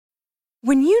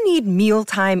When you need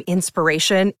mealtime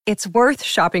inspiration, it's worth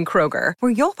shopping Kroger,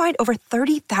 where you'll find over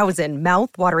 30,000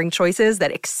 mouth-watering choices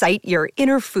that excite your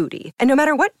inner foodie. And no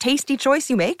matter what tasty choice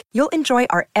you make, you'll enjoy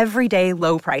our everyday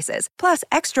low prices, plus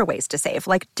extra ways to save,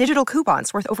 like digital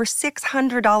coupons worth over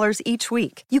 $600 each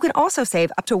week. You can also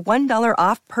save up to $1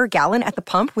 off per gallon at the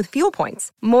pump with fuel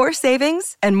points. More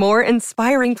savings and more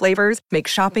inspiring flavors make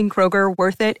shopping Kroger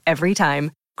worth it every time.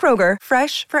 Kroger,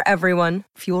 fresh for everyone.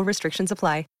 Fuel restrictions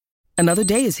apply. Another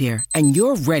day is here, and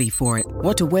you're ready for it.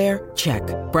 What to wear? Check.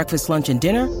 Breakfast, lunch, and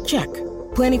dinner? Check.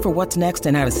 Planning for what's next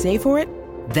and how to save for it?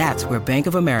 That's where Bank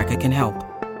of America can help.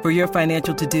 For your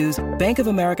financial to-dos, Bank of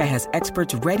America has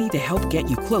experts ready to help get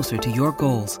you closer to your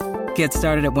goals. Get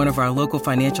started at one of our local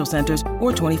financial centers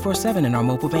or 24/7 in our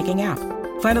mobile banking app.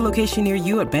 Find a location near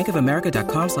you at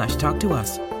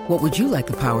bankofamerica.com/talktous. What would you like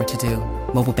the power to do?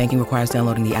 Mobile banking requires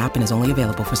downloading the app and is only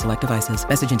available for select devices.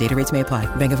 Message and data rates may apply.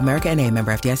 Bank of America N.A.,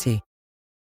 member FDIC.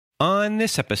 On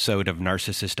this episode of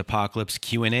Narcissist Apocalypse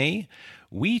Q&A,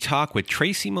 we talk with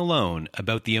Tracy Malone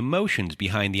about the emotions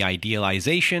behind the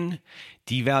idealization,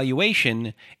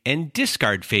 devaluation, and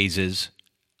discard phases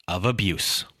of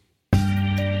abuse.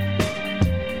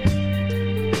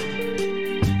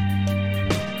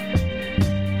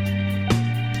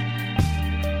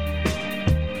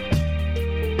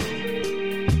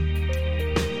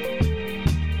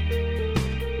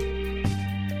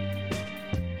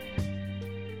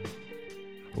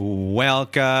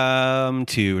 Welcome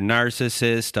to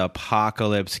Narcissist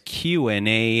Apocalypse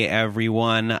Q&A,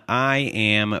 everyone. I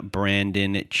am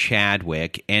Brandon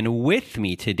Chadwick, and with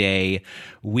me today,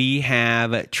 we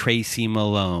have Tracy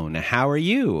Malone. How are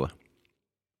you?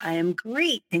 I am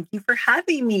great. Thank you for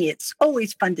having me. It's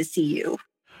always fun to see you.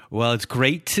 Well, it's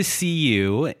great to see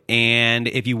you. And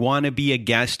if you want to be a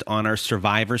guest on our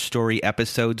Survivor Story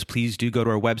episodes, please do go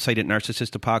to our website at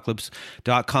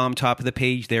narcissistapocalypse.com. Top of the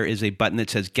page, there is a button that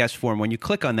says guest form. When you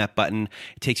click on that button,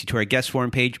 it takes you to our guest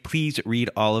form page. Please read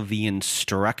all of the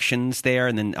instructions there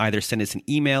and then either send us an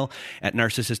email at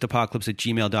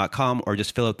narcissistapocalypse@gmail.com or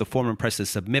just fill out the form and press the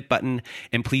submit button.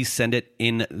 And please send it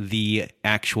in the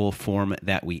actual form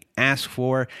that we ask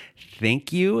for.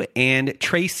 Thank you. And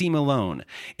Tracy Malone.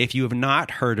 If you have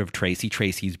not heard of Tracy,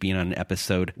 Tracy's been on an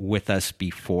episode with us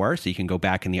before, so you can go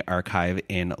back in the archive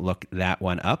and look that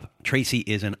one up. Tracy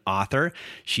is an author.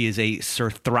 She is a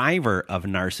survivor of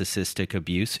narcissistic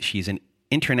abuse. She's an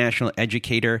international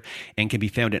educator and can be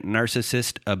found at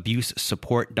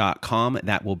narcissistabusesupport.com.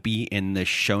 That will be in the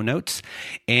show notes.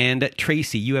 And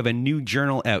Tracy, you have a new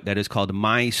journal out that is called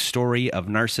My Story of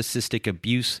Narcissistic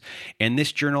Abuse. And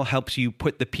this journal helps you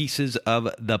put the pieces of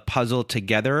the puzzle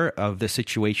together of the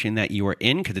situation that you are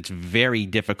in, because it's very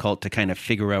difficult to kind of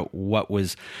figure out what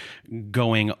was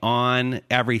going on,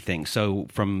 everything. So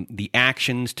from the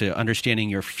actions to understanding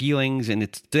your feelings, and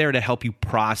it's there to help you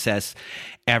process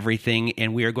everything.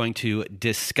 And we are going to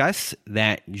discuss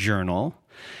that journal.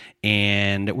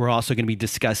 And we're also going to be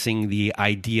discussing the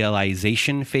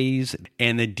idealization phase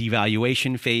and the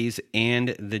devaluation phase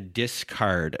and the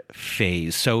discard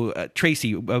phase. So,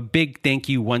 Tracy, a big thank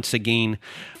you once again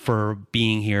for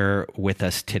being here with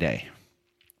us today.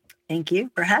 Thank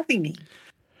you for having me.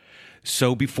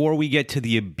 So before we get to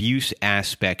the abuse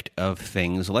aspect of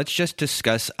things, let's just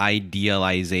discuss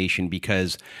idealization,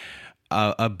 because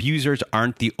abusers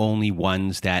aren't the only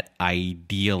ones that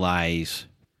idealize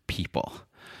people.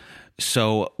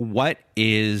 So what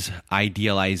is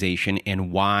idealization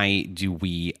and why do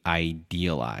we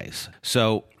idealize?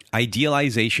 So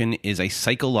idealization is a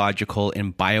psychological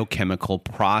and biochemical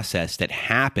process that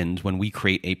happens when we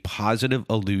create a positive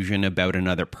illusion about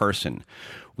another person.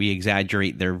 We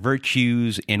exaggerate their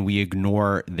virtues and we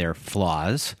ignore their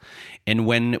flaws. And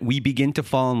when we begin to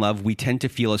fall in love, we tend to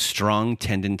feel a strong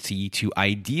tendency to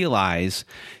idealize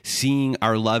seeing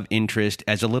our love interest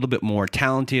as a little bit more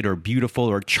talented or beautiful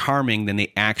or charming than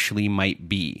they actually might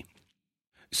be.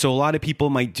 So a lot of people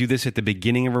might do this at the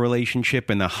beginning of a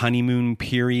relationship in the honeymoon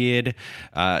period.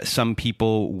 Some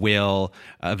people will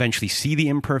eventually see the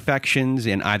imperfections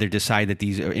and either decide that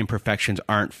these imperfections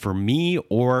aren't for me,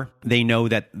 or they know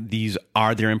that these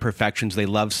are their imperfections. They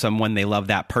love someone, they love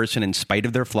that person in spite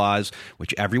of their flaws,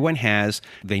 which everyone has.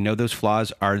 They know those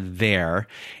flaws are there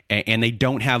and they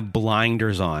don't have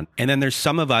blinders on. And then there's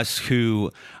some of us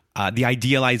who the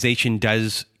idealization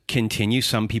does continue.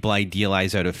 Some people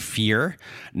idealize out of fear,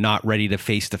 not ready to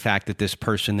face the fact that this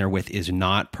person they're with is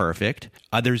not perfect.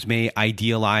 Others may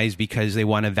idealize because they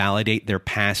want to validate their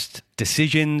past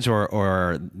decisions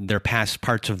or their past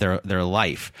parts of their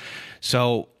life.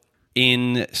 So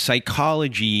In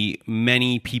psychology,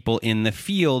 many people in the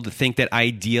field think that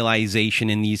idealization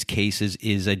in these cases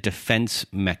is a defense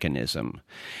mechanism,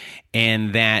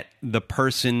 and that the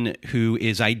person who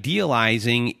is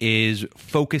idealizing is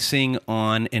focusing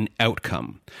on an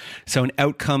outcome. So an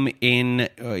outcome in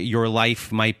your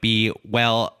life might be,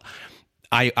 well,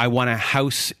 I want a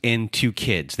house and 2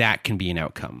 kids. That can be an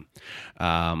outcome.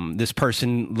 This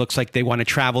person looks like they want to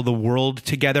travel the world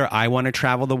together. I want to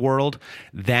travel the world.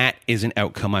 That is an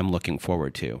outcome I'm looking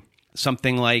forward to.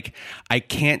 Something like, I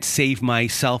can't save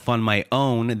myself on my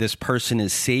own. This person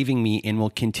is saving me and will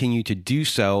continue to do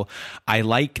so. I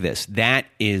like this. That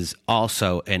is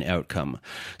also an outcome.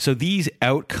 So these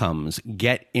outcomes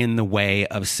get in the way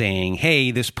of saying,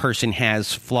 hey, this person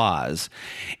has flaws.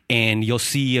 And you'll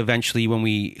see eventually when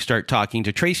we start talking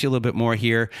to Tracy a little bit more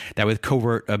here, that with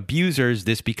covert abusers,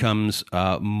 this becomes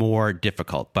more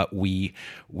difficult. But we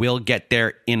will get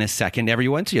there in a second,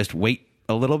 everyone. So just wait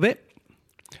a little bit.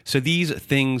 So these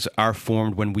things are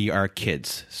formed when we are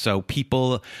kids. So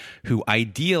people who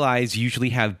idealize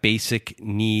usually have basic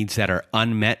needs that are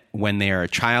unmet when they are a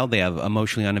child. They have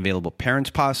emotionally unavailable parents,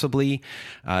 possibly.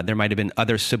 There might have been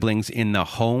other siblings in the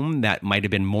home that might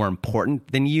have been more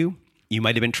important than you. You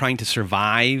might have been trying to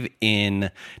survive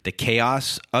in the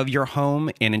chaos of your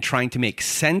home, and in trying to make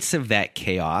sense of that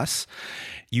chaos,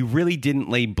 you really didn't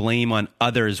lay blame on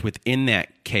others within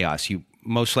that chaos. You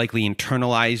most likely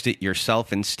internalized it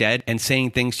yourself instead, and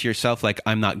saying things to yourself like,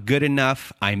 I'm not good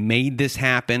enough, I made this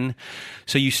happen.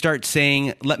 So you start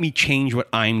saying, let me change what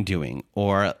I'm doing,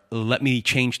 or let me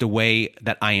change the way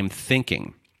that I am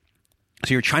thinking.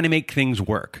 So you're trying to make things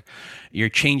work. You're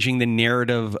changing the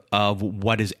narrative of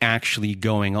what is actually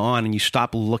going on, and you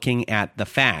stop looking at the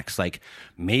facts, like,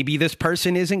 maybe this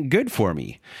person isn't good for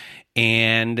me.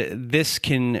 And this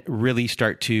can really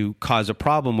start to cause a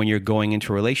problem when you're going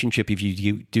into a relationship, if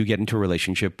you do get into a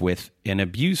relationship with an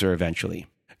abuser eventually.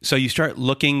 So you start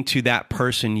looking to that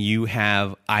person you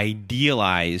have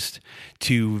idealized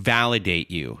to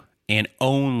validate you, and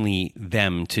only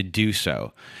them to do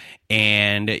so.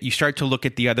 And you start to look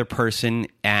at the other person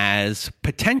as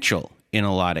potential in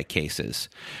a lot of cases.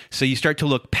 So you start to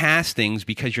look past things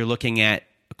because you're looking at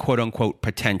quote unquote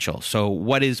potential. So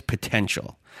what is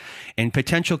potential? And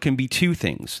potential can be 2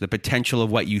 things: the potential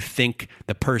of what you think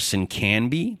the person can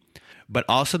be, but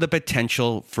also the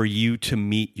potential for you to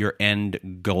meet your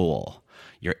end goal,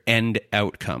 your end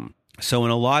outcome. So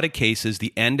in a lot of cases,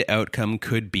 the end outcome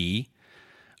could be,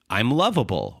 I'm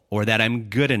lovable, or that I'm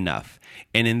good enough.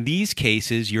 And in these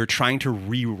cases, you're trying to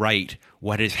rewrite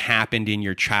what has happened in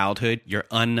your childhood, your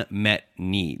unmet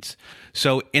needs.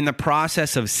 So in the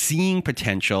process of seeing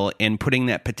potential and putting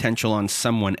that potential on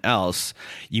someone else,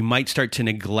 you might start to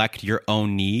neglect your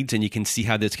own needs, and you can see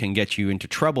how this can get you into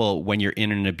trouble when you're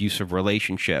in an abusive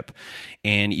relationship.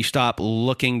 And you stop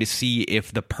looking to see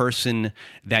if the person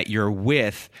that you're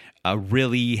with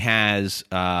really has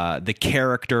the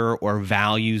character or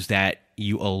values that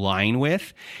you align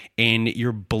with, and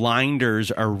your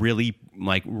blinders are really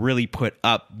put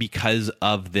up because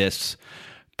of this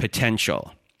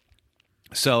potential.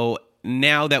 So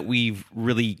now that we've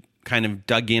really kind of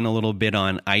dug in a little bit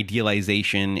on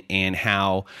idealization and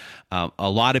how a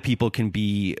lot of people can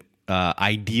be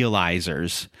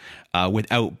idealizers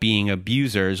without being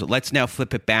abusers, let's now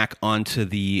flip it back onto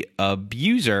the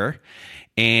abuser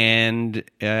and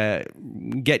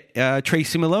get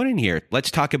Tracy Malone in here.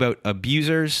 Let's talk about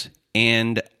abusers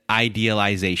and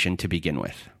idealization to begin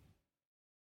with.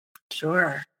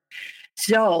 Sure.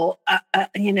 So,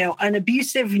 an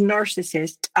abusive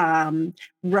narcissist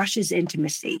rushes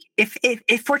intimacy.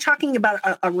 If we're talking about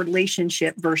a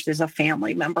relationship versus a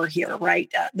family member here, right?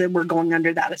 That we're going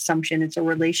under that assumption it's a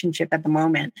relationship at the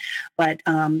moment, but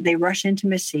they rush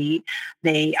intimacy.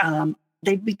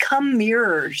 They become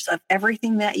mirrors of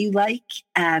everything that you like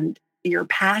and your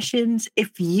passions.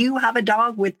 If you have a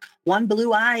dog with 1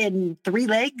 blue eye and 3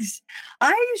 legs,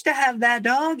 I used to have that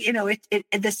dog.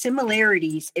 The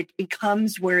similarities, it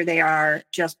becomes where they are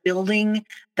just building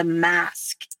the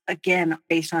mask again,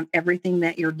 based on everything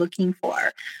that you're looking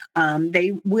for.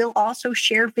 They will also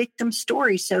share victim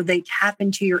stories. So they tap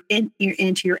into your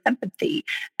empathy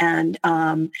and,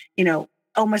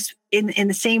 almost in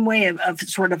the same way of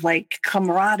sort of like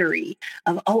camaraderie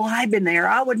of, oh, I've been there.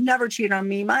 I would never cheat on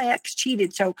me. My ex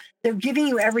cheated. So they're giving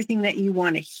you everything that you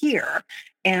want to hear.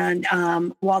 And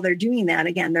while they're doing that,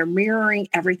 again, they're mirroring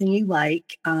everything you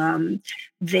like.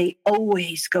 They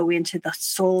always go into the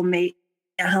soulmate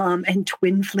and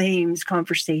twin flames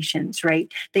conversations,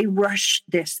 right? They rush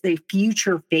this, they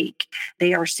future fake.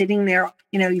 They are sitting there,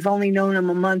 you've only known them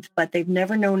a month, but they've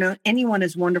never known anyone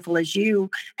as wonderful as you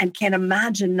and can't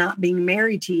imagine not being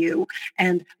married to you.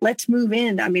 And let's move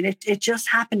in. I mean, it just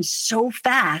happens so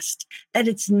fast that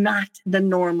it's not the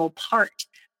normal part,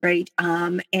 right?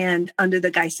 And under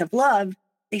the guise of love,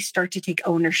 they start to take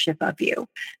ownership of you.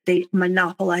 They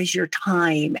monopolize your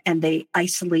time and they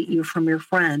isolate you from your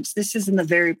friends. This is in the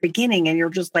very beginning and you're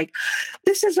just like,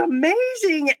 this is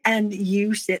amazing. And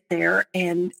you sit there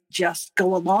and just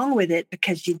go along with it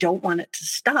because you don't want it to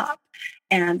stop.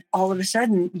 And all of a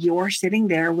sudden, you're sitting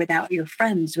there without your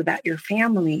friends, without your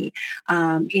family.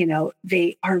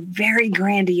 They are very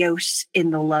grandiose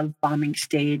in the love bombing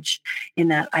stage, in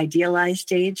that idealized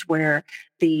stage where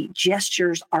the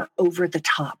gestures are over the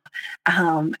top.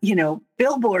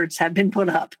 Billboards have been put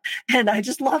up, and I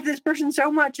just love this person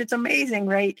so much. It's amazing,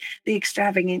 right? The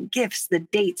extravagant gifts, the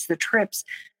dates, the trips,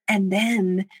 and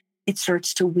then it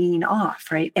starts to wean off,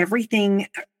 right? Everything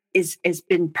has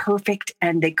been perfect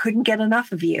and they couldn't get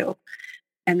enough of you.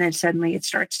 And then suddenly it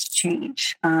starts to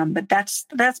change. But that's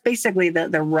basically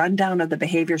the rundown of the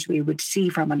behaviors we would see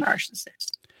from a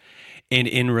narcissist. And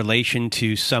in relation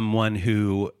to someone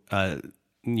who, the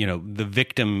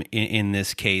victim in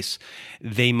this case,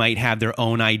 they might have their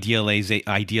own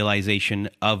idealization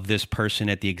of this person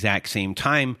at the exact same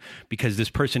time, because this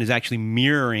person is actually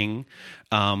mirroring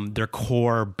their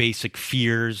core basic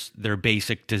fears, their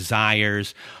basic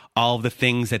desires, all the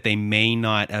things that they may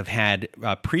not have had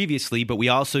previously. But we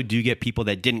also do get people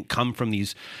that didn't come from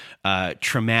these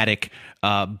traumatic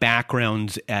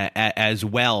backgrounds as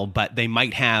well, but they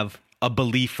might have a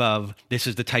belief of, this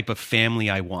is the type of family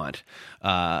I want.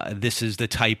 This is the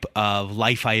type of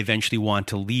life I eventually want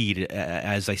to lead,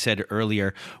 as I said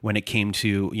earlier, when it came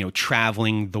to,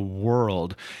 traveling the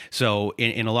world. So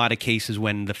in a lot of cases,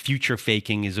 when the future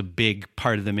faking is a big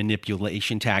part of the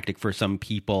manipulation tactic for some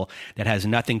people that has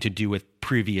nothing to do with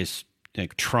previous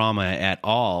trauma at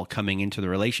all coming into the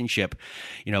relationship,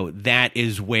 that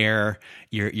is where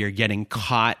you're getting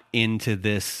caught into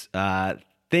this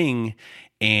thing.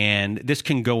 And this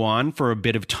can go on for a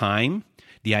bit of time.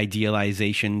 The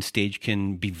idealization stage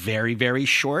can be very, very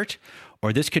short,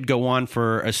 or this could go on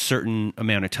for a certain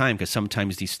amount of time, because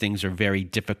sometimes these things are very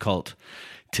difficult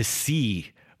to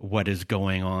see what is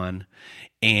going on.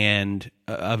 And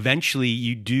eventually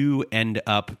you do end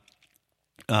up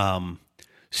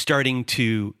starting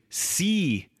to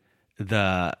see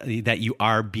that you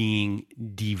are being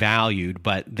devalued,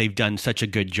 but they've done such a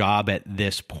good job at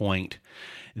this point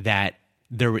that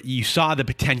you saw the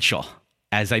potential,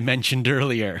 as I mentioned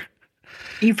earlier.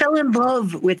 You fell in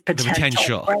love with potential. The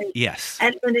potential, right? Yes.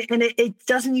 And it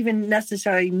doesn't even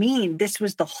necessarily mean this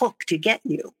was the hook to get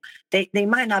you. They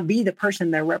might not be the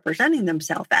person they're representing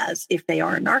themselves as if they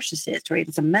are a narcissist, right?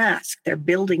 It's a mask they're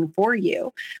building for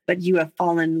you. But you have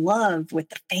fallen in love with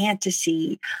the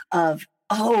fantasy of,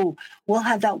 oh, we'll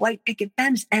have that white picket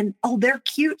fence and, oh, they're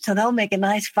cute. So they'll make a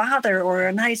nice father or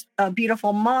a nice,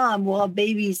 beautiful mom. We'll have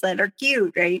babies that are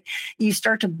cute, right? You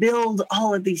start to build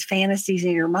all of these fantasies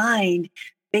in your mind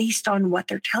based on what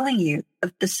they're telling you.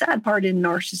 The sad part in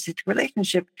narcissistic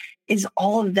relationship is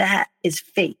all of that is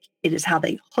fake. It is how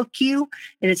they hook you.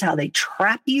 It is how they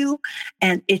trap you.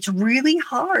 And it's really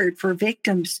hard for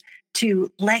victims to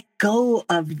let go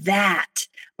of that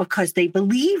because they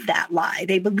believe that lie.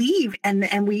 They believe,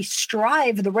 and we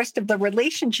strive the rest of the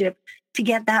relationship to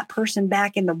get that person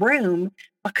back in the room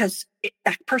because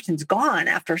that person's gone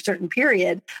after a certain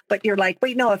period. But you're like,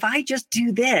 wait, no, if I just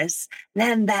do this,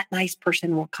 then that nice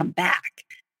person will come back.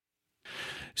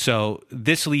 So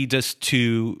this leads us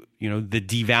to, the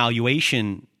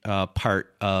devaluation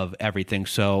part of everything.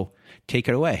 So take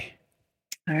it away.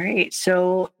 All right.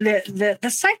 So the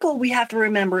cycle we have to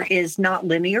remember is not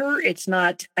linear. It's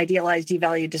not idealize,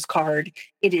 devalue, discard.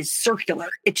 It is circular.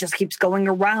 It just keeps going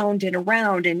around and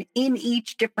around. And in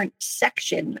each different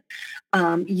section,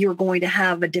 you're going to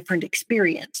have a different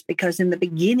experience, because in the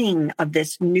beginning of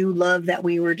this new love that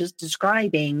we were just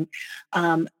describing,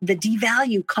 the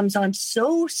devalue comes on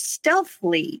so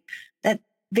stealthily that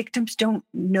victims don't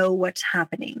know what's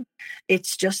happening.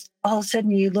 It's just all of a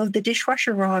sudden you load the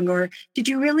dishwasher wrong, or did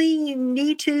you really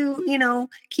need to,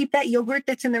 keep that yogurt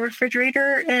that's in the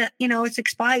refrigerator? It's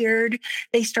expired.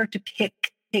 They start to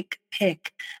pick.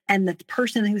 And the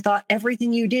person who thought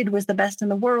everything you did was the best in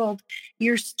the world,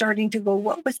 you're starting to go,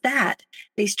 what was that?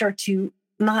 They start to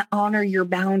not honor your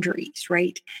boundaries,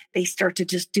 right? They start to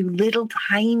just do little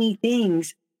tiny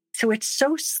things. So it's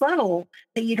so subtle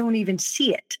that you don't even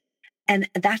see it. And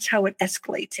that's how it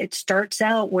escalates. It starts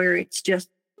out where it's just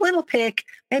little pick.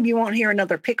 Maybe you won't hear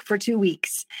another pick for 2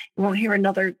 weeks. You won't hear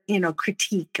another,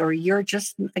 critique, or you're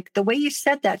just like, the way you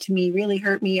said that to me really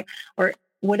hurt me, or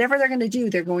whatever they're going to do,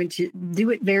 they're going to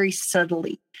do it very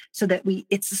subtly so that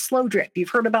it's a slow drip. You've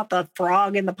heard about the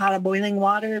frog in the pot of boiling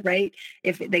water, right?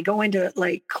 If they go into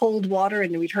like cold water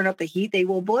and we turn up the heat, they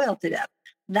will boil to death.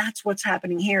 That's what's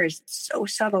happening here. Is it's so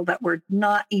subtle that we're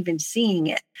not even seeing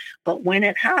it. But when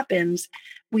it happens,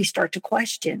 we start to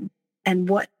question. And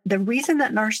the reason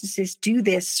that narcissists do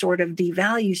this sort of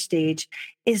devalue stage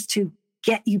is to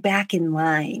get you back in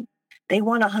line. They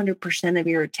want 100% of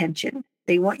your attention.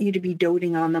 They want you to be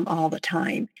doting on them all the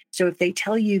time. So if they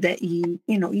tell you that you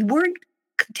weren't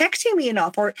texting me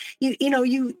enough, or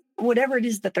you whatever it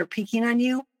is that they're picking on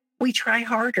you, we try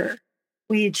harder.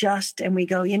 We adjust and we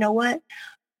go, you know what?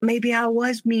 Maybe I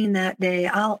was mean that day.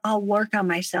 I'll work on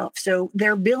myself. So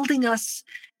they're building us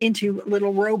into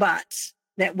little robots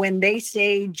that when they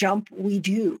say jump, we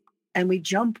do. And we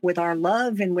jump with our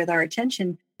love and with our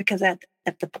attention, because at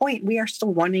the point we are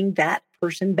still wanting that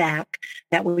person back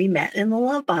that we met in the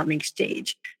love bombing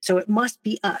stage. So it must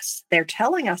be us. They're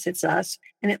telling us it's us,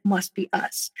 and it must be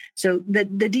us. So the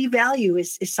devalue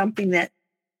is something that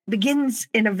begins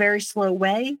in a very slow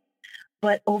way,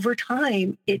 but over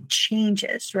time it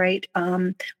changes, right?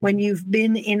 When you've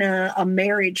been in a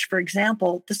marriage, for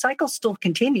example, the cycle still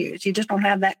continues. You just don't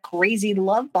have that crazy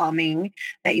love bombing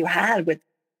that you had with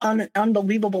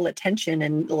unbelievable attention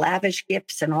and lavish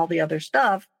gifts and all the other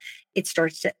stuff. It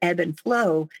starts to ebb and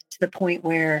flow to the point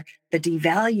where the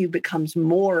devalue becomes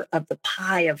more of the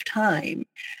pie of time,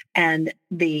 and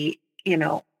the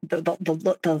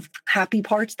happy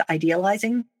parts, the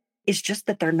idealizing, is just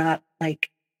that they're not like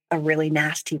a really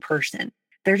nasty person.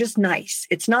 They're just nice.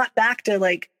 It's not back to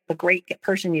like the great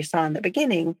person you saw in the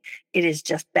beginning. It is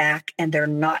just back, and they're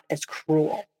not as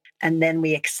cruel. And then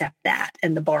we accept that,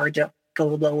 and the bar just go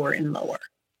lower and lower.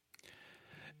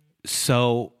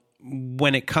 So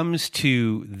when it comes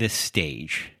to this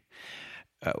stage,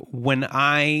 when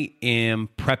I am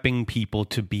prepping people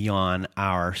to be on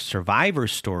our Survivor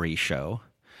Story show,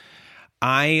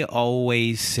 I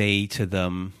always say to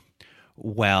them,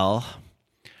 well,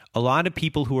 a lot of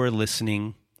people who are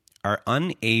listening are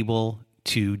unable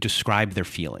to describe their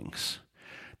feelings.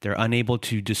 They're unable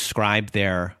to describe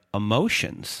their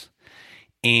emotions.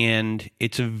 And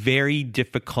it's a very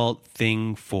difficult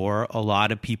thing for a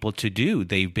lot of people to do.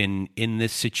 They've been in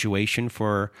this situation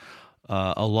for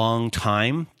a long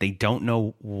time. They don't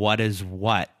know what is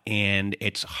what. And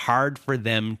it's hard for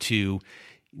them to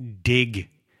dig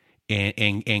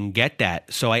and get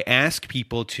that. So I ask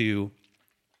people to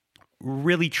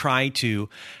really try to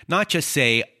not just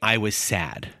say, I was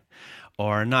sad,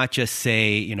 or not just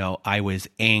say, I was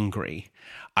angry.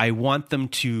 I want them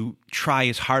to try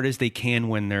as hard as they can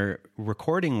when they're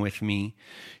recording with me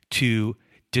to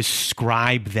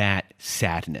describe that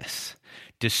sadness,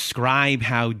 describe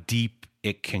how deep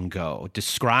it can go,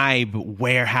 describe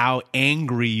how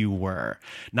angry you were,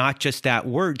 not just that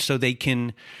word, so they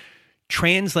can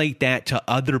translate that to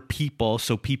other people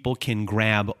so people can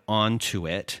grab onto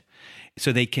it,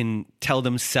 so they can tell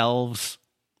themselves,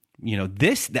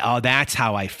 that's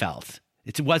how I felt.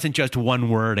 It wasn't just one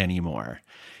word anymore.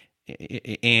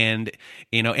 And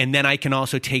then I can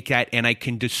also take that and I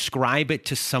can describe it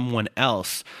to someone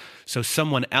else. So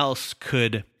someone else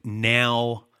could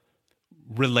now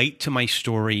relate to my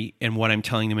story and what I'm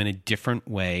telling them in a different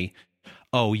way.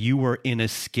 Oh, you were in a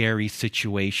scary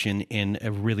situation, in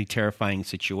a really terrifying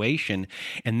situation.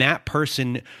 And that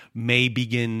person may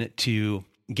begin to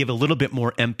give a little bit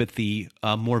more empathy,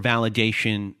 more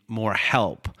validation, more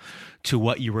help to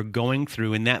what you were going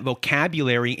through. And that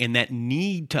vocabulary and that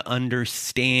need to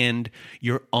understand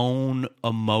your own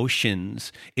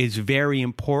emotions is very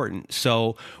important.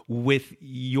 So with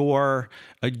your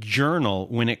journal,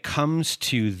 when it comes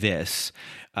to this,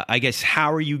 I guess,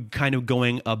 how are you kind of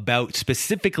going about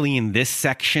specifically in this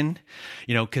section?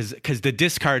 Because the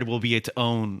discard will be its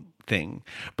own thing,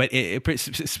 but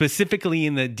specifically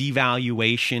in the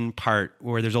devaluation part,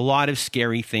 where there's a lot of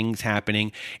scary things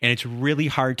happening and it's really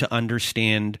hard to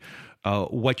understand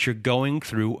what you're going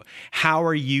through. How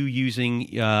are you using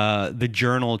the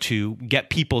journal to get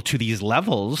people to these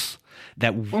levels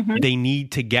that they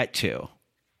need to get to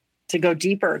go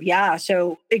deeper? Yeah.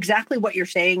 So exactly what you're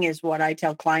saying is what I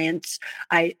tell clients.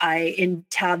 I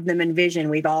have them envision.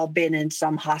 We've all been in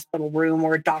some hospital room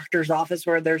or a doctor's office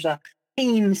where there's a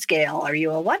pain scale. Are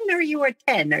you a 1? Are you a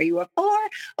 10? Are you a 4?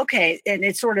 Okay. And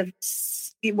it's sort of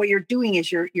what you're doing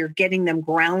is you're getting them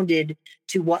grounded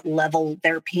to what level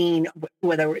their pain,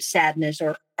 whether it's sadness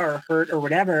or hurt or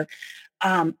whatever,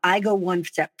 I go one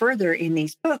step further in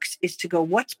these books is to go,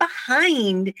 what's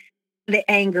behind the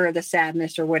anger or the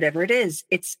sadness or whatever it is?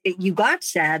 You got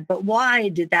sad, but why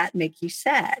did that make you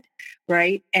sad?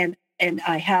 Right. And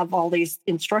I have all these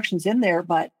instructions in there,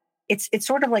 but it's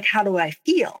sort of like, how do I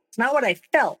feel? It's not what I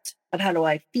felt, but how do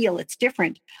I feel? It's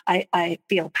different. I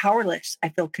feel powerless. I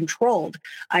feel controlled.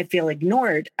 I feel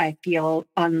ignored. I feel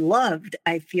unloved.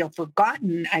 I feel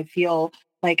forgotten. I feel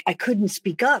like I couldn't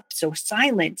speak up, so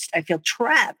silenced. I feel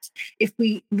trapped. If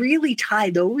we really tie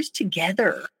those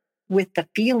together with the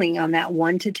feeling on that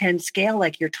 1 to 10 scale,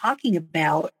 like you're talking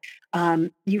about,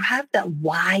 you have that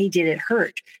why did it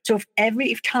hurt? So if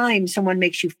every time someone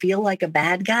makes you feel like a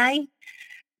bad guy,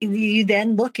 you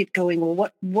then look at going, well,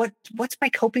 what's my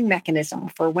coping mechanism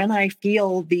for when I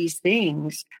feel these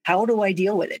things? How do I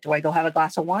deal with it? Do I go have a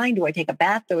glass of wine? Do I take a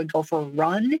bath? Do I go for a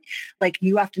run? Like,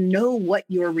 you have to know what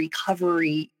your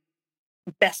recovery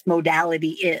best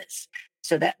modality is,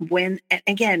 so that when, and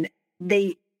again,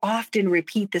 they often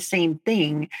repeat the same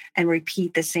thing and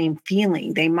repeat the same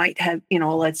feeling. They might have,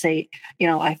 let's say,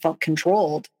 I felt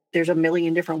controlled. There's a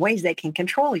million different ways they can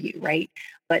control you, right?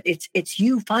 But it's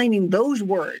you finding those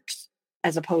words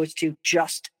as opposed to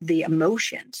just the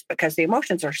emotions, because the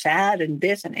emotions are sad and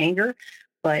this and anger.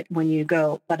 But when you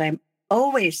go, but I'm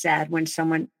always sad when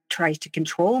someone tries to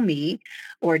control me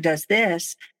or does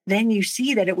this, then you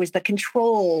see that it was the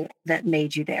control that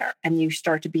made you there. And you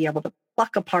start to be able to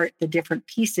pluck apart the different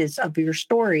pieces of your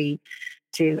story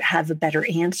to have a better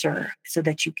answer so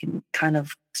that you can kind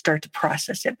of start to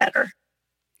process it better.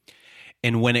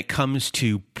 And when it comes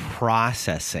to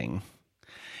processing,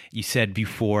 you said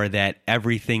before that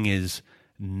everything is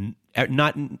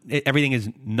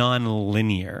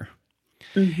non-linear.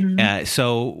 Mm-hmm.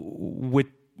 So what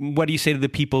do you say to the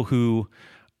people who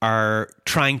are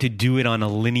trying to do it on a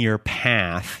linear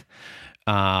path,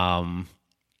 and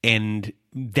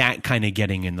that kind of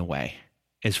getting in the way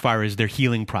as far as their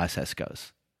healing process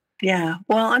goes? Yeah.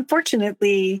 Well,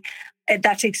 unfortunately,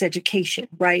 that takes education,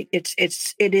 right? It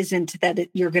isn't that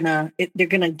they're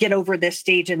gonna get over this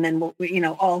stage and then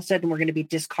all of a sudden we're going to be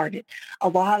discarded. A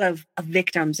lot of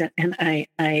victims, and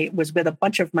I was with a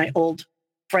bunch of my old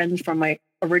friends from my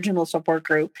original support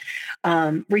group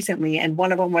recently, and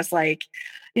one of them was like,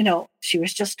 she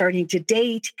was just starting to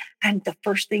date, and the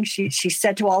first thing she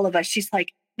said to all of us, she's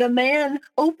like, the man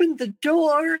opened the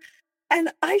door and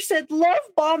I said love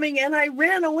bombing and I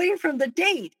ran away from the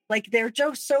date. Like, they're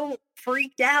just so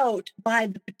freaked out by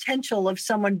the potential of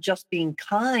someone just being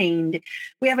kind.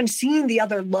 We haven't seen the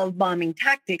other love bombing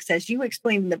tactics. As you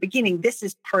explained in the beginning, this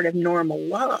is part of normal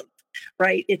love,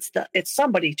 right? It's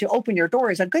somebody to open your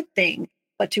door is a good thing,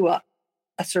 but to a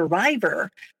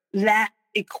survivor, that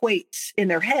equates in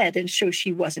their head and shows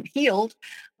she wasn't healed,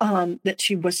 that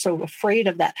she was so afraid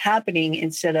of that happening,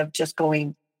 instead of just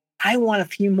going, I want a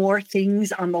few more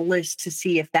things on the list to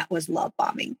see if that was love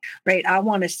bombing, right? I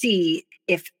want to see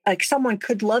if someone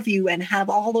could love you and have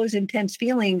all those intense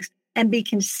feelings and be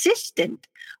consistent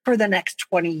for the next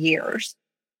 20 years.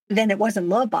 Then it wasn't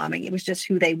love bombing. It was just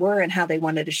who they were and how they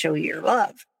wanted to show you your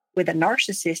love. With a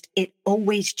narcissist, it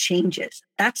always changes.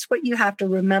 That's what you have to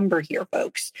remember here,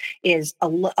 folks, is a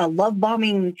love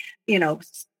bombing,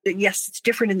 yes, it's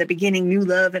different in the beginning, new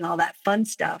love and all that fun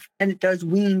stuff. And it does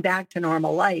wean back to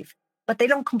normal life, but they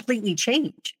don't completely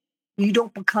change. You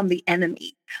don't become the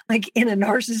enemy. Like in a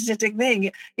narcissistic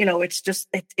thing, it's just,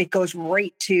 it goes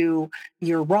right to,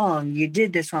 you're wrong. You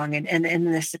did this wrong. And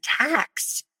this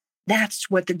attacks. That's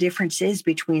what the difference is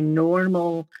between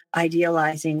normal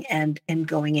idealizing and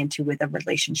going into with a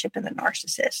relationship with a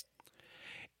narcissist.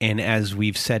 And as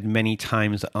we've said many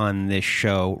times on this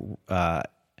show,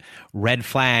 red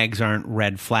flags aren't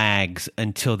red flags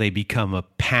until they become a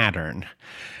pattern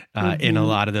in a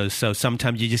lot of those. So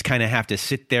sometimes you just kind of have to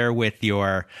sit there with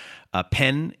your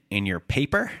pen and your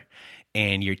paper,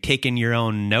 and you're taking your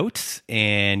own notes,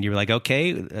 and you're like,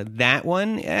 okay, that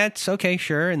one, that's okay,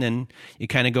 sure. And then you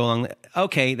kind of go along,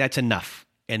 okay, that's enough.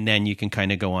 And then you can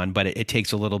kind of go on. But it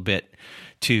takes a little bit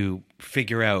to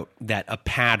figure out that a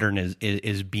pattern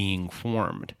is being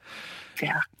formed.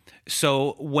 Yeah.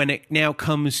 So when it now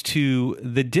comes to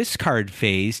the discard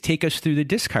phase, take us through the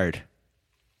discard.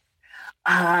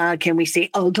 Can we say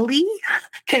ugly?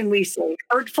 Can we say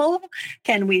hurtful?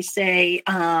 Can we say,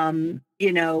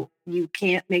 you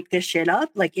can't make this shit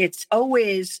up? Like, it's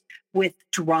always with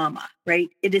drama, right?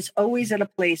 It is always at a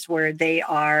place where they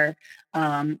are,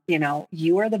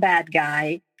 you are the bad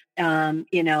guy.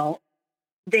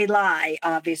 They lie,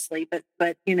 obviously, but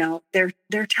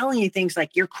they're telling you things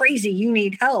like, you're crazy, you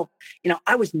need help.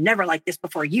 I was never like this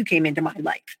before you came into my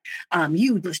life.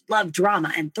 You just love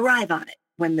drama and thrive on it.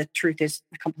 when the truth is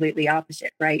completely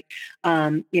opposite, right?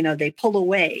 They pull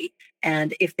away.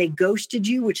 And if they ghosted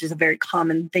you, which is a very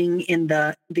common thing in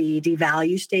the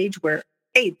devalue stage where,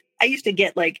 hey, I used to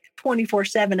get like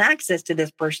 24/7 access to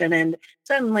this person and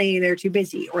suddenly they're too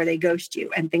busy or they ghost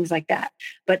you and things like that.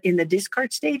 But in the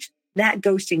discard stage, that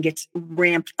ghosting gets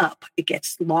ramped up. It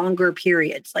gets longer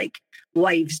periods. Like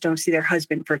wives don't see their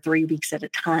husband for 3 weeks at a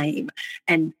time.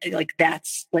 And like,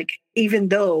 that's like, even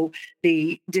though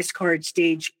the discard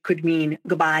stage could mean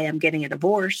goodbye, I'm getting a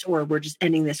divorce, or we're just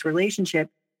ending this relationship,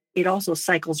 it also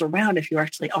cycles around if you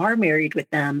actually are married with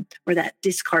them, where that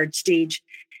discard stage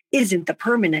isn't the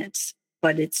permanence,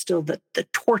 but it's still the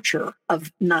torture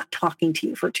of not talking to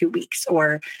you for 2 weeks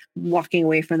or walking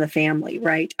away from the family,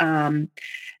 right?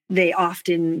 They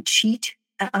often cheat.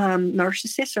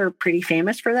 Narcissists are pretty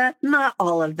famous for that. Not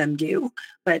all of them do,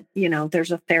 but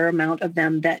there's a fair amount of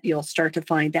them that you'll start to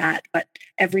find that. But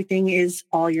everything is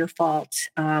all your fault.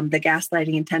 The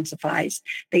gaslighting intensifies.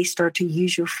 They start to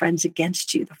use your friends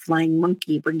against you. The flying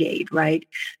monkey brigade, right?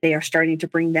 They are starting to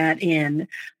bring that in.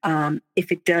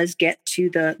 If it does get to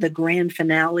the grand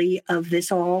finale of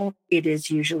this all, it is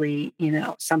usually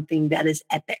something that is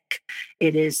epic.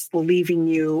 It is leaving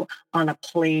you on a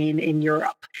plane in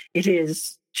Europe. It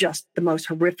is just the most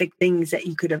horrific things that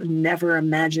you could have never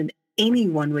imagined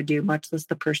anyone would do, much less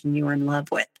the person you were in love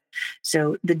with.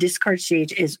 So the discard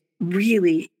stage is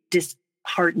really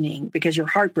disheartening because you're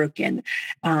heartbroken.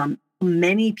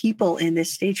 Many people in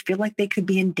this stage feel like they could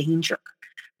be in danger,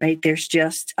 right? There's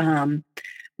just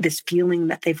this feeling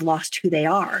that they've lost who they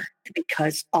are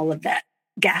because all of that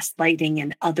gaslighting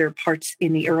and other parts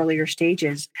in the earlier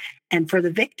stages. And for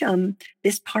the victim,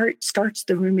 this part starts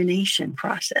the rumination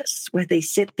process where they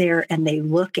sit there and they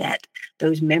look at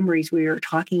those memories we were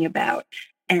talking about.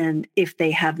 And if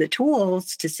they have the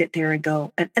tools to sit there and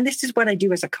go, and this is what I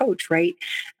do as a coach, right?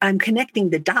 I'm connecting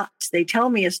the dots. They tell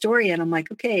me a story and I'm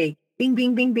like, okay, bing,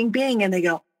 bing, bing, bing, bing. And they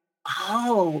go,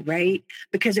 oh, right.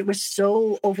 Because it was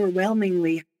so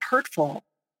overwhelmingly hurtful.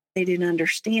 They didn't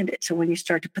understand it. So when you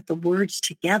start to put the words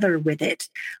together with it,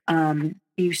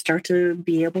 you start to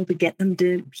be able to get them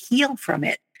to heal from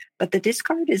it. But the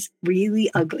discard is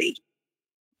really ugly.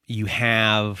 You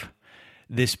have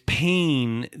this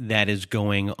pain that is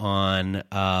going on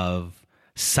of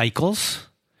cycles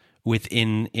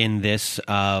within this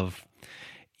of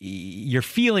you're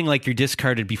feeling like you're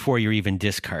discarded before you're even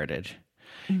discarded.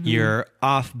 Mm-hmm. You're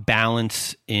off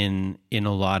balance in a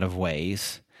lot of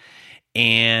ways.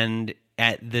 And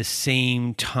at the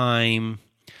same time,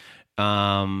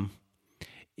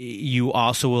 you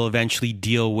also will eventually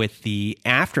deal with the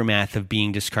aftermath of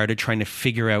being discarded, trying to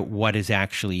figure out what has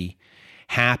actually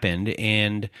happened.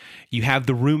 And you have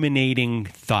the ruminating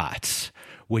thoughts,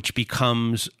 which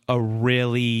becomes a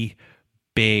really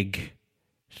big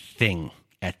thing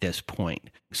at this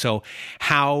point. So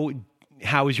how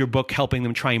is your book helping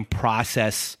them try and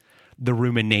process the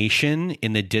rumination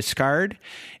in the discard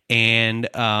and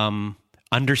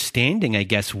understanding, I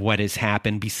guess, what has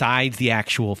happened besides the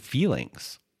actual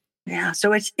feelings? Yeah,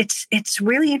 so it's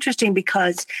really interesting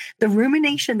because the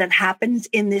rumination that happens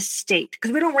in this state,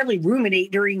 because we don't really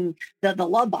ruminate during the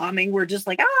love bombing. We're just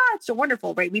like, it's so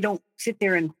wonderful, right? We don't sit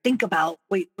there and think about,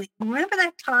 wait, remember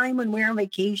that time when we were on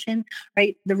vacation,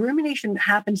 right? The rumination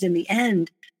happens in the end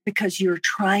because you're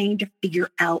trying to figure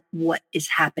out what is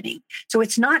happening. So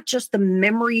it's not just the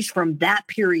memories from that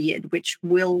period, which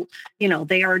will,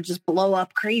 they are just blow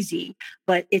up crazy,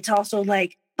 but it's also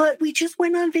like, but we just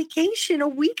went on vacation a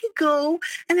week ago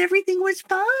and everything was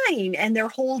fine. And they're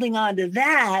holding on to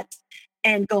that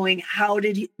and going, how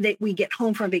did we get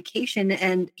home from vacation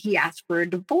and he asked for a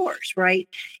divorce, right?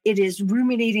 It is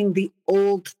ruminating the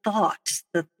old thoughts,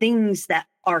 the things that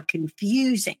are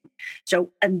confusing. So,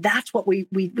 and that's what we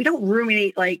don't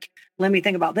ruminate like, let me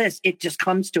think about this. It just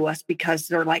comes to us because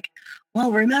they're like,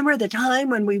 well, remember the time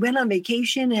when we went on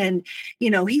vacation and,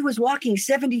 he was walking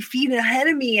 70 feet ahead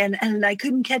of me and I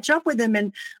couldn't catch up with him.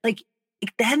 And like,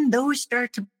 then those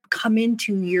start to come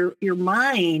into your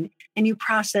mind and you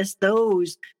process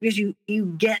those because you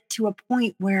get to a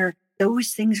point where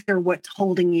those things are what's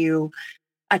holding you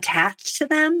attached to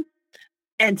them.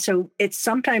 And so it's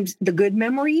sometimes the good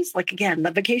memories, like, again, the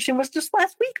vacation was just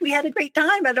last week. We had a great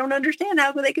time. I don't understand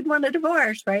how they could want a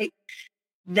divorce, right?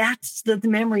 That's the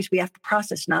memories we have to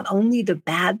process, not only the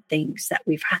bad things that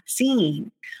we've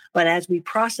seen, but as we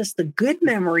process the good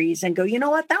memories and go, you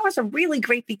know what, that was a really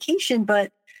great vacation,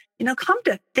 but, come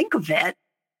to think of it,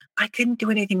 I couldn't do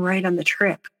anything right on the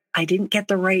trip. I didn't get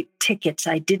the right tickets.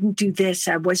 I didn't do this.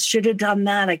 Should have done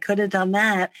that. I could have done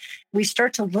that. We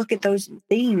start to look at those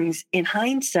things in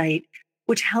hindsight.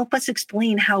 which help us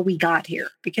explain how we got here.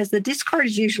 Because the discard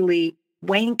is usually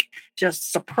wank,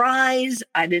 just surprise.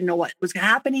 I didn't know what was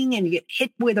happening. And you get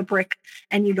hit with a brick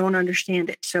and you don't understand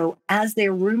it. So as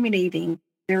they're ruminating,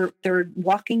 they're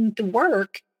walking to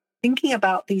work, thinking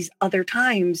about these other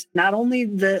times, not only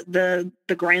the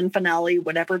grand finale,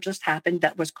 whatever just happened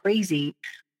that was crazy,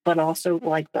 but also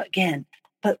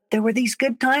but there were these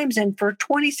good times. And for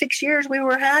 26 years, we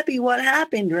were happy. What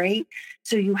happened, right?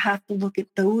 So you have to look at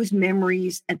those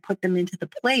memories and put them into the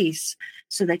place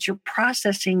so that you're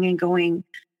processing and going,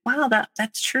 wow,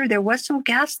 that's true. There was some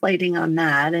gaslighting on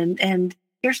that. And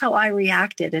here's how I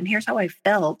reacted. And here's how I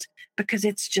felt, because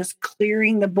it's just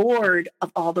clearing the board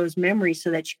of all those memories so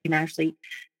that you can actually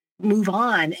move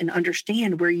on and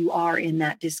understand where you are in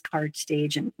that discard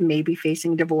stage and maybe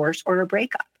facing divorce or a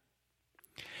breakup.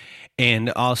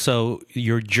 And also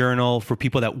your journal for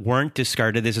people that weren't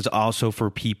discarded. This is also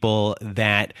for people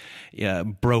that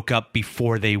broke up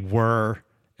before they were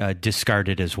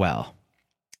discarded as well.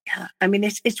 Yeah, I mean,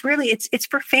 it's really it's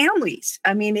for families.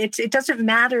 I mean, it doesn't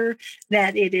matter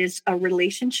that it is a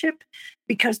relationship,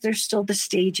 because there's still the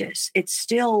stages. It's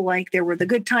still like there were the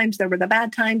good times, there were the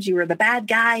bad times, you were the bad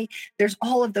guy. There's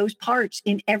all of those parts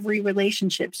in every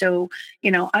relationship. So,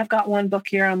 I've got one book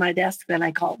here on my desk that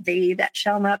I call They That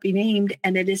Shall Not Be Named.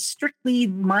 And it is strictly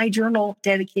my journal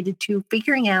dedicated to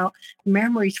figuring out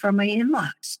memories from my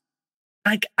in-laws.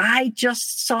 Like I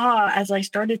just saw as I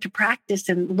started to practice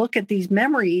and look at these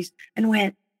memories and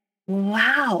went,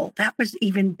 wow, that was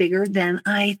even bigger than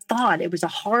I thought. It was a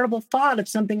horrible thought of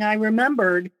something I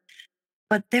remembered,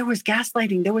 but there was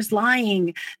gaslighting, there was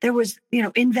lying, there was,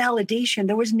 invalidation,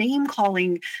 there was name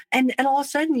calling. And all of a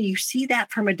sudden you see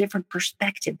that from a different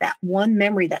perspective, that one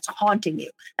memory that's haunting you.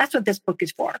 That's what this book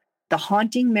is for. The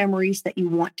haunting memories that you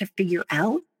want to figure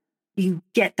out, you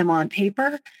get them on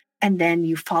paper. And then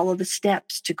you follow the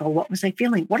steps to go, what was I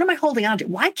feeling? What am I holding on to?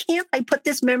 Why can't I put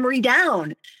this memory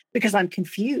down? Because I'm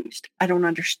confused. I don't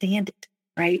understand it,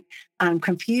 right? I'm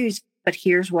confused, but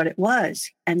here's what it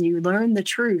was. And you learn the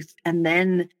truth, and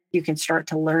then you can start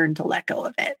to learn to let go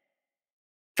of it.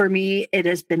 For me, it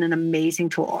has been an amazing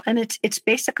tool. And it's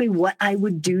basically what I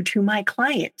would do to my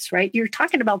clients, right? You're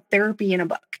talking about therapy in a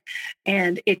book.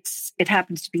 And it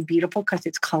happens to be beautiful because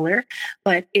it's color,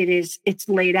 but it's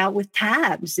laid out with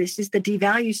tabs. This is the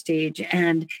devalue stage.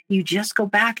 And you just go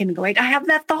back and go, I have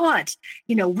that thought.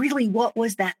 Really, what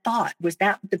was that thought? Was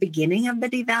that the beginning of the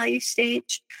devalue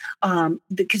stage?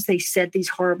 Because they said these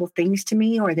horrible things to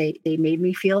me, or they made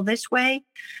me feel this way.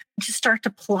 Just start to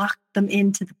plot them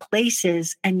into the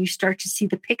places, and you start to see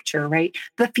the picture, right?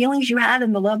 The feelings you had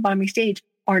in the love bombing stage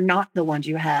are not the ones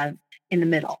you have in the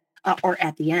middle or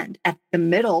at the end. At the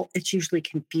middle, it's usually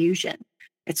confusion.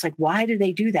 It's like, why do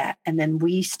they do that? And then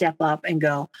we step up and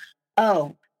go,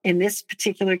 oh, in this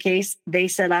particular case, they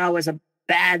said I was a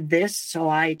bad this, so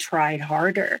I tried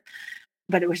harder,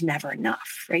 but it was never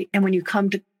enough, right? And when you come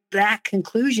to that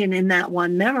conclusion in that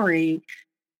one memory,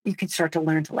 you can start to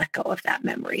learn to let go of that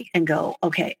memory and go,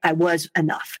 okay, I was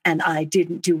enough and I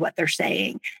didn't do what they're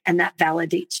saying. And that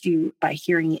validates you by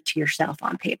hearing it to yourself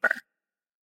on paper.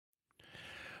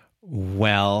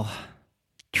 Well,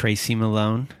 Tracy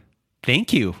Malone,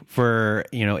 thank you for,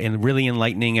 and really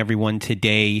enlightening everyone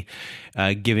today,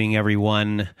 giving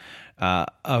everyone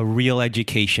a real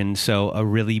education. So a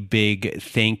really big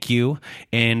thank you.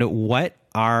 And what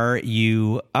are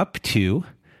you up to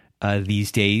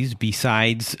these days,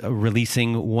 besides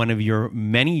releasing one of your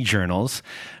many journals?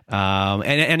 And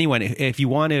anyone, if you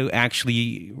want to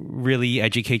actually really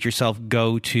educate yourself,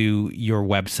 go to your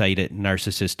website at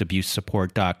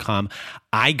narcissistabusesupport.com.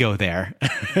 I go there.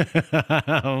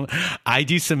 I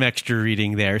do some extra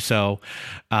reading there. So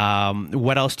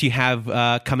what else do you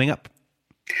have coming up?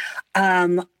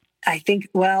 I think,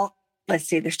 let's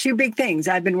see, there's two big things.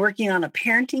 I've been working on a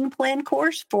parenting plan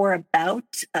course for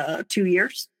about 2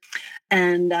 years.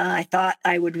 And I thought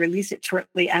I would release it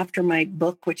shortly after my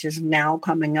book, which is now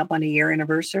coming up on a year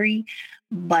anniversary,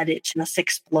 but it just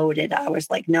exploded. I was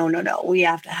like, no, we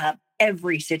have to have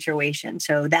every situation.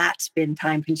 So that's been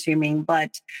time consuming,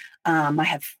 but I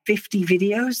have 50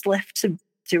 videos left to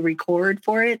record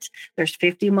for it. There's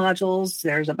 50 modules.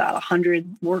 There's about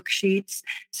 100 worksheets.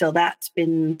 So that's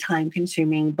been time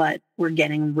consuming, but we're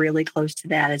getting really close to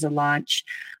that as a launch.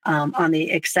 On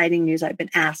the exciting news, I've been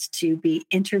asked to be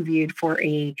interviewed for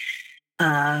a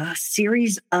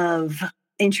series of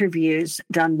interviews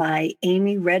done by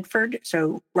Amy Redford,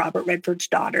 so Robert Redford's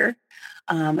daughter.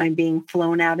 I'm being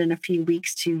flown out in a few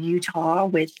weeks to Utah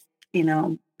with,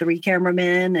 3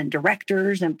 cameramen and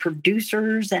directors and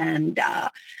producers and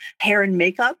hair and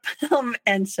makeup.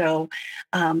 And so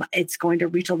it's going to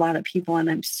reach a lot of people. And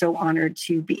I'm so honored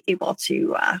to be able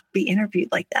to be interviewed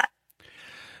like that.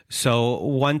 So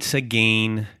once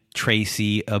again,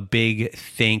 Tracy, a big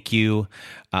thank you.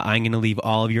 I'm going to leave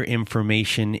all of your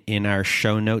information in our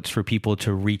show notes for people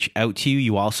to reach out to you.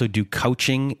 You also do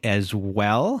coaching as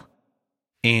well.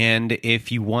 And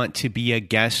if you want to be a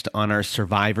guest on our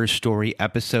Survivor Story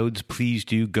episodes, please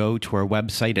do go to our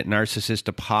website at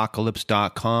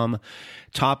narcissistapocalypse.com.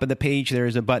 Top of the page, there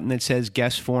is a button that says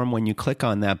guest form. When you click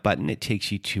on that button, it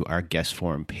takes you to our guest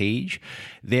form page.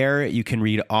 There, you can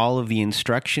read all of the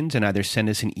instructions and either send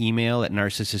us an email at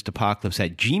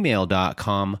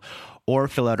narcissistapocalypse@gmail.com or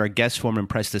fill out our guest form and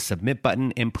press the submit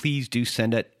button. And please do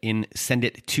send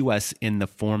it to us in the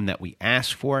form that we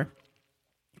ask for.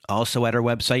 Also at our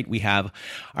website, we have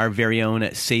our very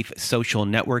own Safe Social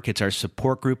Network. It's our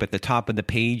support group at the top of the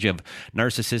page of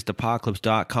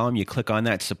narcissistapocalypse.com. You click on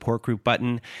that support group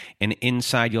button, and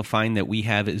inside you'll find that we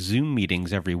have Zoom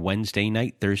meetings every Wednesday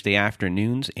night, Thursday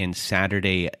afternoons, and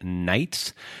Saturday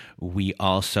nights. We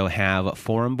also have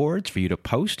forum boards for you to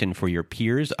post and for your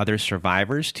peers, other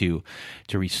survivors to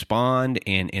respond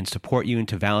and support you and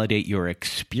to validate your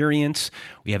experience.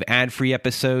 We have ad-free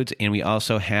episodes, and we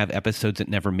also have episodes that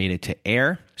never made it to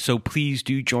air. So please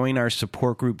do join our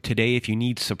support group today if you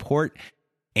need support.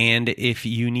 And if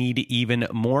you need even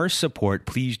more support,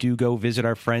 please do go visit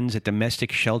our friends at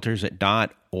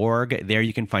domesticshelters.org. There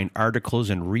you can find articles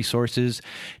and resources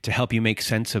to help you make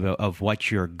sense of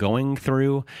what you're going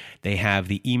through. They have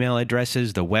the email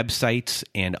addresses, the websites,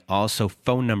 and also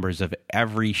phone numbers of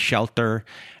every shelter,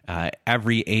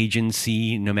 every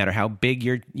agency, no matter how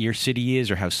big your city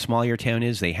is or how small your town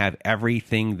is. They have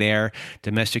everything there.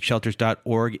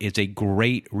 Domesticshelters.org is a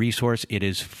great resource. It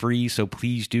is free, so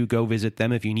please do go visit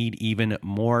them if you need even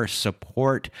more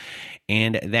support.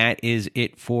 And that is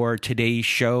it for today's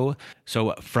show.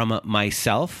 So from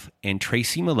myself and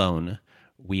Tracy Malone,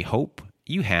 we hope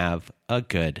you have a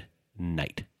good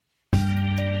night.